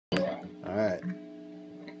Alright.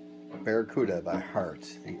 Barracuda by Heart.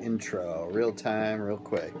 The intro. Real time, real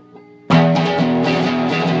quick.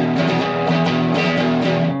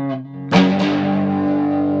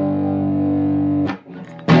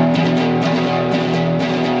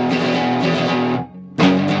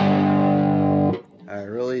 Alright,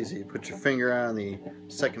 real easy. Put your finger on the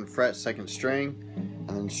 2nd fret, 2nd string,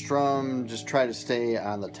 and then strum. Just try to stay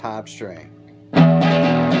on the top string.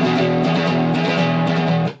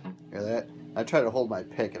 Hear that? I try to hold my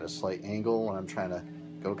pick at a slight angle when I'm trying to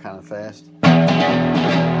go kind of fast.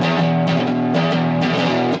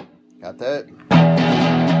 Got that?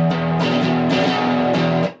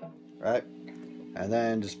 Right? And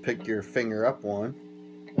then just pick your finger up one,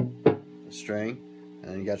 the string,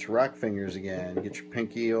 and then you got your rock fingers again. Get your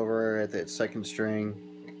pinky over at that 2nd string,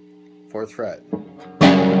 4th fret.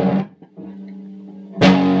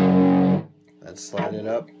 Then slide it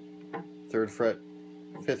up, 3rd fret,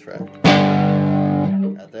 5th fret.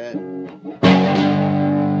 Got that?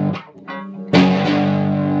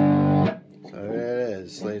 So there it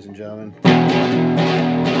is, ladies and gentlemen.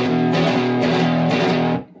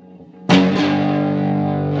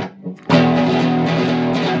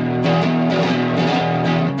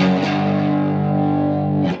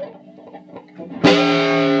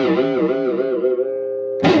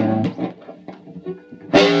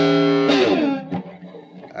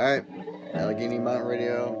 Alright,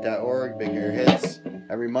 AlleghenyMountainRadio.org, Big Air Hits,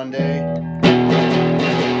 every Monday,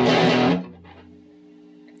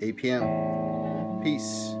 8 p.m.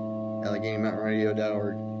 Peace.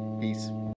 AlleghenyMountainRadio.org. Peace.